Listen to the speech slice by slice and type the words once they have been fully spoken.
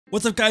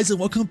What's up guys, and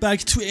welcome back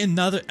to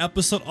another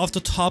episode of the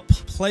Top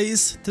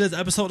Plays. Today's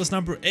episode is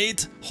number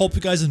 8. Hope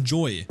you guys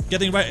enjoy.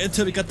 Getting right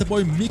into it, we got the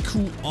boy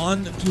Miku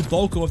on Blue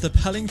Boko with the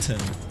Pellington.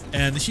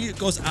 And he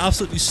goes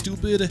absolutely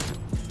stupid.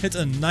 Hit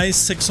a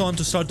nice 6-on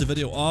to start the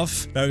video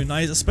off. Very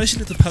nice, especially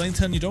with the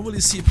Pellington. You don't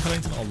really see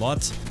Pellington a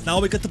lot. Now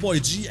we get the boy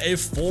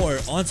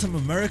GA4 on some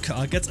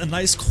America. Gets a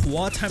nice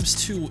quad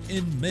 ×2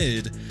 in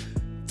mid.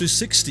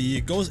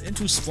 60, goes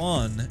into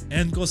spawn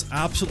and goes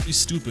absolutely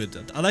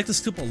stupid. I like this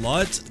clip a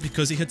lot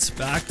because he hits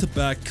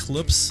back-to-back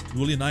clips.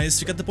 Really nice.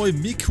 You got the boy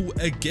Miku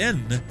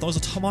again. Throws a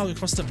tomahawk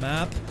across the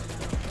map.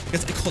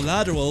 Gets a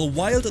collateral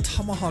while the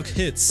tomahawk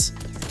hits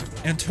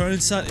and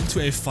turns that into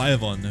a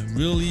 5-on.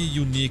 Really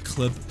unique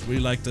clip.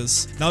 Really like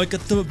this. Now we get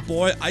the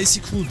boy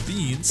Icy Cool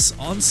Beans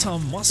on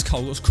some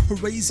Moscow. Goes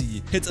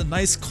crazy. Hits a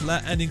nice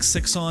collat ending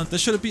 6-on. There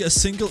should be a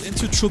single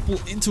into triple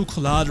into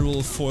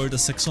collateral for the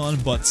 6-on,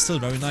 but still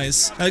very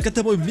nice. Now we get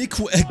the boy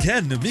Miku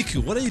again.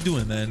 Miku, what are you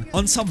doing, man?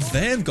 On some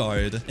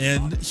Vanguard.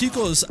 And he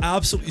goes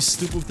absolutely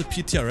stupid with the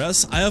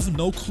PTRS. I have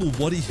no clue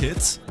what he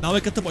hit. Now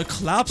we get the boy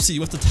Clapsy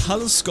with the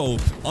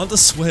telescope on the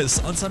Swiss.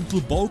 On some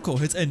Blue Boko.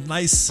 Hits a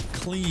nice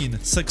clean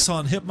 6-on.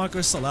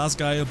 Hitmarker's the last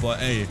guy, but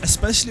hey,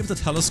 especially with the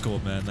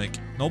telescope, man. Like,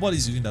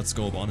 nobody's using that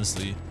scope,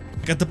 honestly.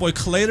 I got the boy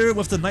Clater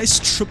with the nice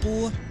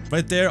triple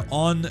right there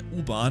on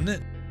U-Bahn.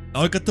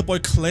 Now I got the boy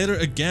Clater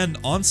again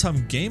on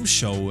some game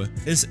show.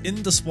 Is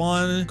in the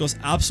spawn, goes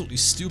absolutely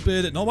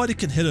stupid. Nobody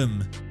can hit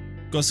him.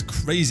 Goes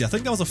crazy. I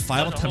think that was a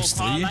 5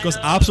 ×3. Goes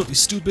absolutely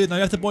stupid. Now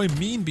you have the boy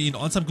Mean Bean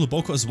on some Blue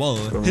Boko as well.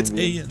 Hits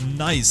a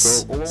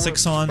nice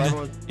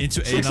 6-on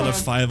into another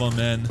 5-on,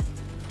 man.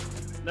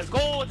 Let's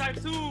go,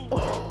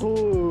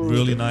 ×2!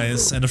 Really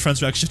nice. And the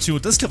friend's reaction too.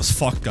 This clip was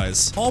fucked,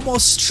 guys.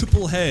 Almost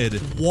triple head.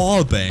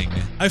 Wallbang.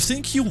 I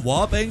think he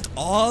wallbanged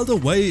all the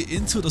way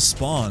into the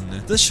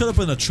spawn. This should have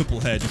been a triple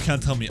head. You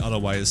can't tell me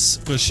otherwise.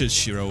 Good shit,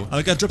 Shiro.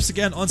 I got drips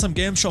again on some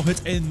game show.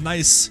 Hit a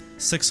nice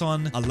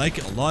 6-on. I like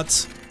it a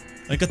lot.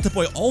 I got the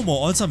boy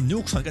Omo on some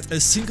Nukron. Gets a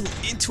single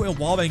into a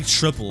wallbang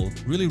triple.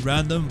 Really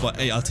random, but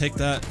hey, I'll take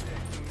that.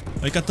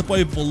 I got the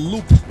boy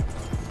Bloop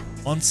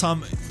on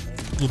some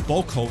Blue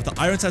Boko. The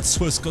Ironside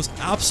Swiss goes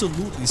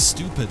absolutely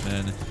stupid,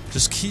 man.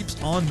 Just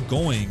keeps on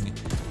going.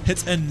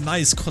 Hits a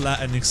nice collat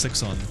ending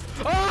 6-on.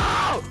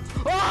 Oh!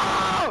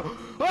 Oh!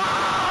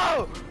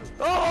 Oh!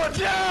 Oh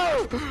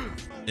no!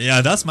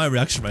 Yeah, that's my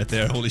reaction right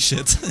there. Holy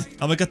shit.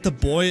 I'm gonna get the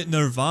boy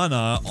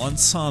Nirvana on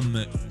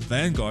some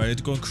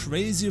Vanguard going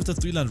crazy with the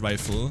 3-land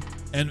rifle.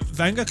 And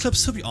Vanguard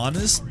clips, to be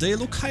honest, they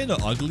look kind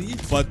of ugly,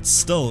 but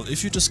still,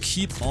 if you just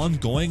keep on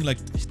going like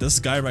this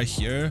guy right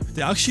here,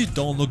 they actually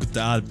don't look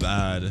that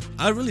bad.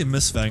 I really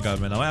miss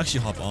Vanguard, man. I might actually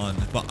hop on,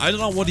 but I don't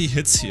know what he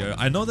hits here.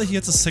 I know that he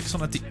hits a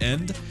 6-on at the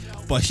end,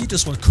 but he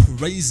just went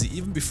crazy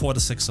even before the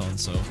 6-on,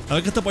 so. I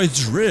get the boy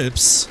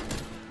Drips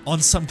on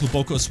some Blue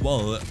Boko as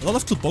well. A lot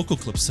of Blue Boko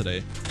clips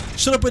today.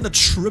 Should have been a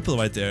triple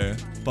right there,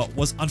 but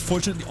was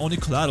unfortunately only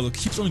collateral.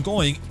 Keeps on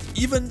going,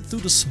 even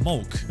through the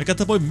smoke. I got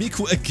the boy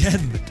Miku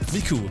again.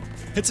 Miku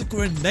hits a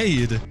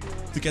grenade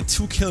to get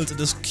 2 kills and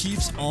just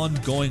keeps on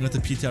going with the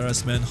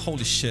PTRS, man.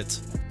 Holy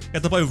shit.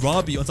 Got the boy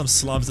Robbie on some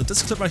slums, and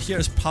this clip right here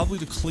is probably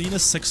the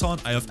cleanest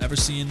 6-on I have ever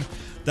seen.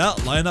 That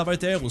lineup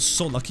right there was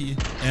so lucky,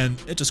 and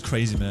it's just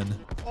crazy, man.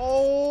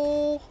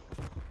 Oh,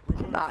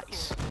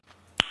 nice.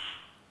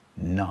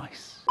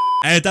 Nice.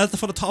 And that's it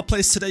for the top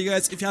plays today,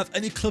 guys. If you have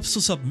any clips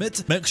to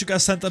submit, make sure you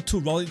guys send them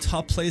to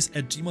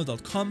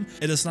rolitopplays@gmail.com.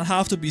 It does not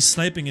have to be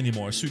sniping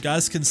anymore, so you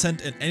guys can send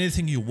in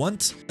anything you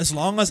want, as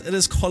long as it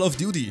is Call of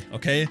Duty,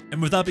 okay?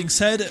 And with that being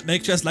said,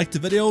 make sure you guys like the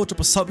video, drop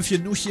a sub if you're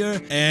new here,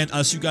 and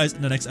I'll see you guys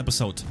in the next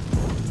episode.